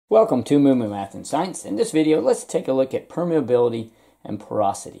Welcome to Moo Moo Math and Science. In this video, let's take a look at permeability and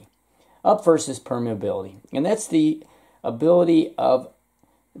porosity. Up first is permeability, and that's the ability of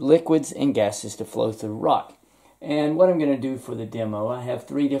liquids and gases to flow through rock. And what I'm going to do for the demo, I have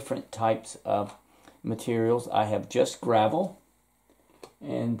three different types of materials. I have just gravel,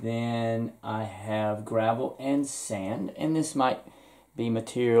 and then I have gravel and sand, and this might be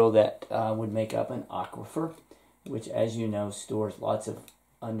material that would make up an aquifer, which, as you know, stores lots of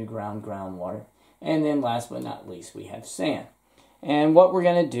underground groundwater. And then last but not least, we have sand. And what we're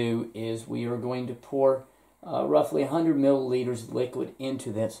going to do is we are going to pour roughly 100 milliliters of liquid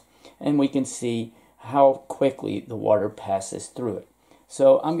into this, and we can see how quickly the water passes through it.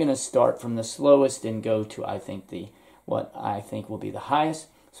 So I'm going to start from the slowest and go to what I think will be the highest.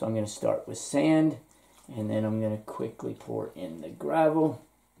 So I'm going to start with sand, and then I'm going to quickly pour in the gravel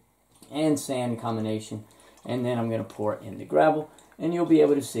and sand combination, and then I'm going to pour in the gravel. And you'll be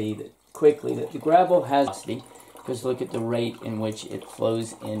able to see that quickly that the gravel has porosity, because look at the rate in which it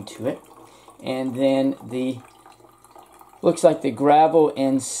flows into it. And then looks like the gravel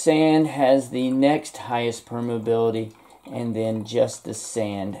and sand has the next highest permeability, and then just the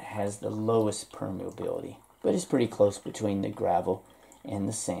sand has the lowest permeability. But it's pretty close between the gravel and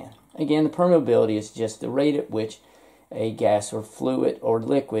the sand. Again, the permeability is just the rate at which a gas or fluid or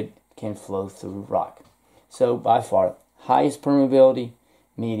liquid can flow through rock. So by far, highest permeability,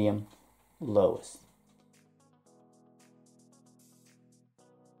 medium, lowest.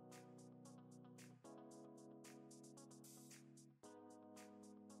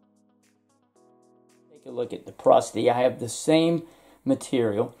 Take a look at the porosity. I have the same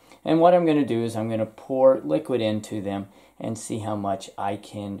material, and what I'm going to do is I'm going to pour liquid into them and see how much I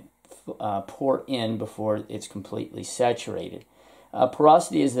can pour in before it's completely saturated.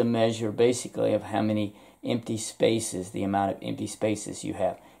 Porosity is the measure basically of how many empty spaces, the amount of empty spaces you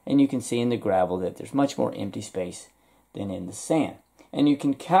have. And you can see in the gravel that there's much more empty space than in the sand. And you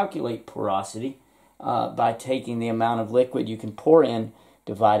can calculate porosity by taking the amount of liquid you can pour in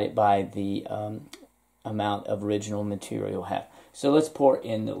divided by the amount of original material you have. So let's pour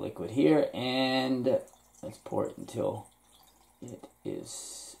in the liquid here, and let's pour it until it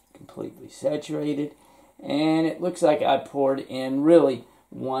is completely saturated. And it looks like I poured in really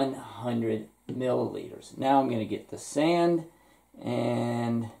 100 milliliters. Now I'm going to get the sand,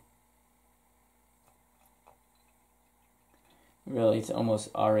 and really it's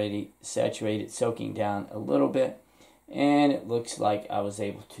almost already saturated, soaking down a little bit. And it looks like I was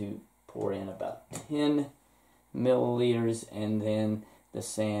able to pour in about 10 milliliters, and then the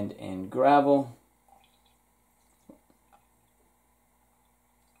sand and gravel.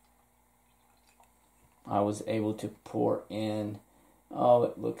 I was able to pour in,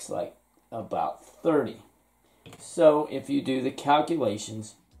 it looks like about 30. So if you do the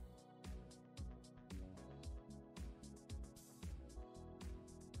calculations,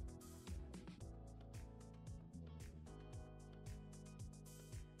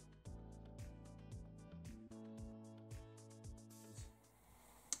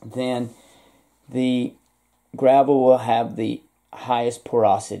 then the gravel will have the highest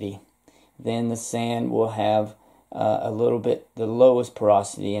porosity. Then the sand will have a little bit the lowest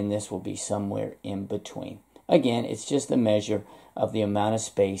porosity, and this will be somewhere in between. Again, it's just a measure of the amount of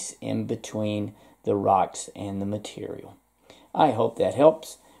space in between the rocks and the material. I hope that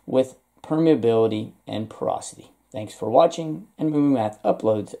helps with permeability and porosity. Thanks for watching, and Moo Moo Math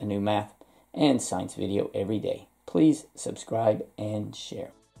uploads a new math and science video every day. Please subscribe and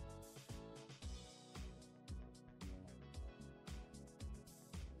share.